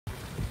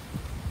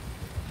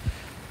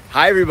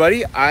Hi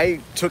everybody,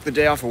 I took the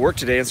day off of work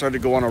today and started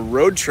to go on a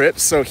road trip.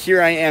 So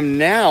here I am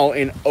now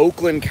in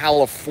Oakland,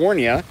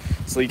 California.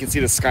 So you can see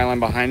the skyline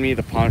behind me,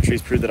 the palm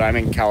trees prove that I'm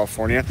in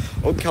California.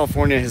 Oakland,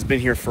 California has been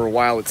here for a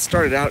while. It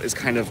started out as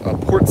kind of a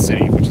port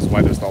city, which is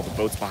why there's all the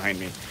boats behind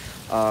me.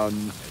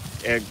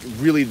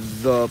 Really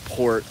the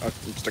port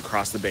just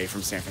across the bay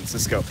from San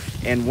Francisco.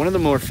 And one of the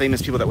more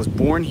famous people that was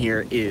born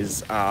here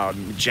is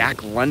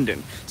Jack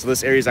London. So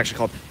this area is actually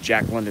called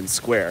Jack London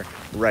Square,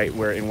 right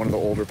where in one of the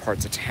older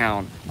parts of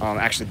town.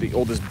 Actually, the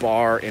oldest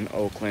bar in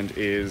Oakland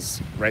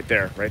is right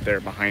there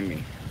behind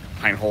me.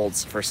 Pine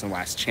Hold's First and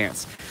Last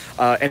Chance.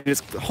 And it's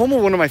home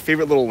of one of my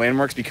favorite little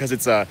landmarks because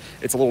it's a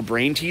little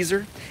brain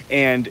teaser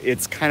and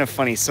it's kind of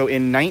funny. So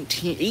in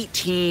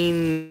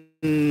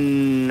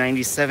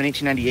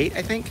 1898,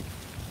 I think,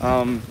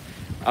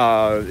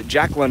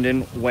 Jack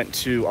London went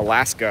to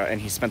Alaska and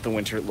he spent the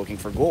winter looking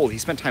for gold. He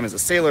spent time as a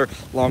sailor,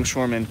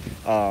 longshoreman,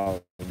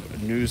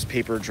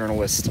 newspaper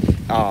journalist,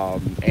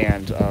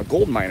 and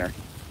gold miner.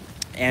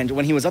 And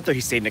when he was up there,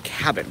 he stayed in a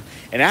cabin.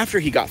 And after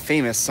he got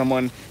famous,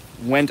 someone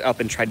went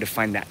up and tried to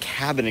find that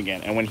cabin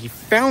again. And when he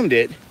found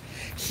it,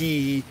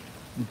 he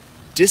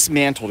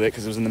dismantled it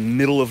because it was in the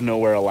middle of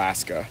nowhere,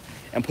 Alaska,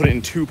 and put it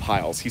in two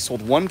piles. He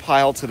sold one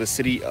pile to the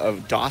city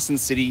of Dawson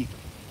City,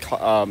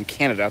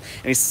 Canada,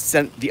 and he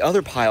sent the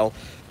other pile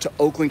to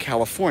Oakland,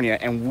 California,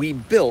 and we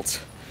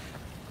built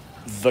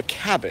the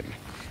cabin.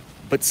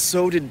 But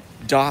so did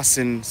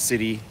Dawson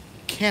City,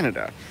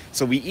 Canada.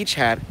 So we each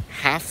had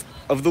half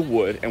of the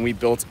wood, and we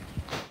built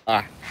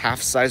a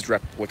half-sized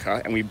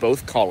replica, and we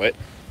both call it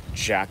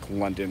Jack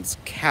London's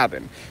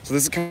cabin. So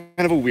this is kind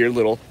of a weird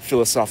little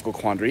philosophical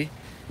quandary.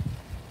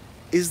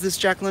 Is this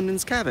Jack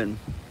London's cabin?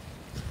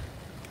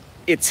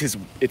 It's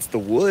the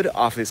wood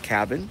off his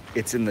cabin.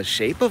 It's in the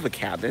shape of a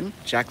cabin.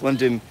 Jack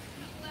London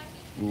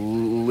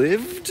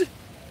lived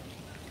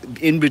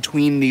in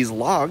between these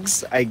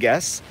logs, I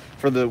guess,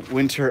 for the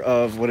winter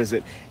of,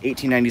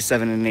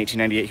 1897 and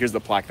 1898. Here's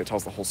the plaque that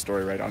tells the whole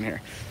story right on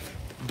here.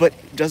 But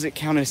does it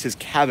count as his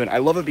cabin? I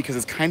love it because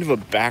it's kind of a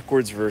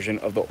backwards version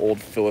of the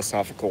old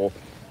philosophical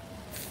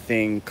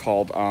thing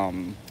called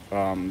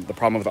the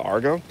problem of the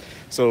Argo.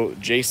 So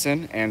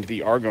Jason and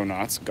the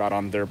Argonauts got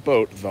on their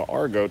boat, the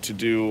Argo, to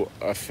do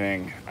a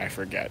thing. I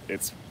forget.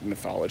 It's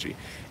mythology.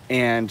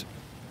 And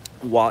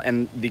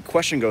the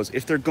question goes,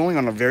 if they're going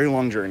on a very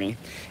long journey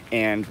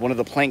and one of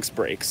the planks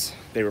breaks,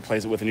 they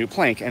replace it with a new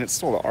plank, and it's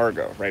still the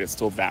Argo, right? It's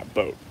still that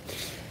boat.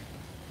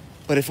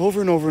 But if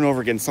over and over and over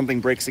again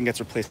something breaks and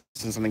gets replaced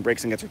and something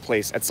breaks and gets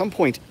replaced, at some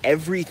point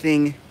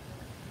everything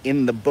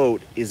in the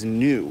boat is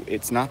new.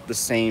 It's not the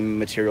same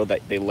material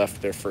that they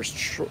left their first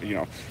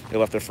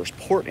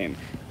port in.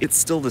 It's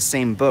still the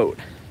same boat.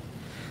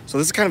 So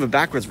this is kind of a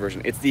backwards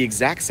version. It's the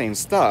exact same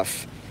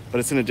stuff, but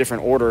it's in a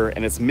different order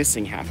and it's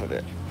missing half of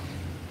it.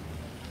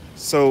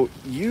 So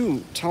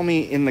you tell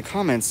me in the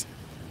comments,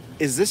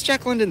 is this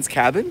Jack London's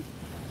cabin?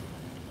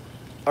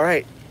 All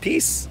right,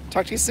 peace.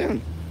 Talk to you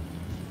soon.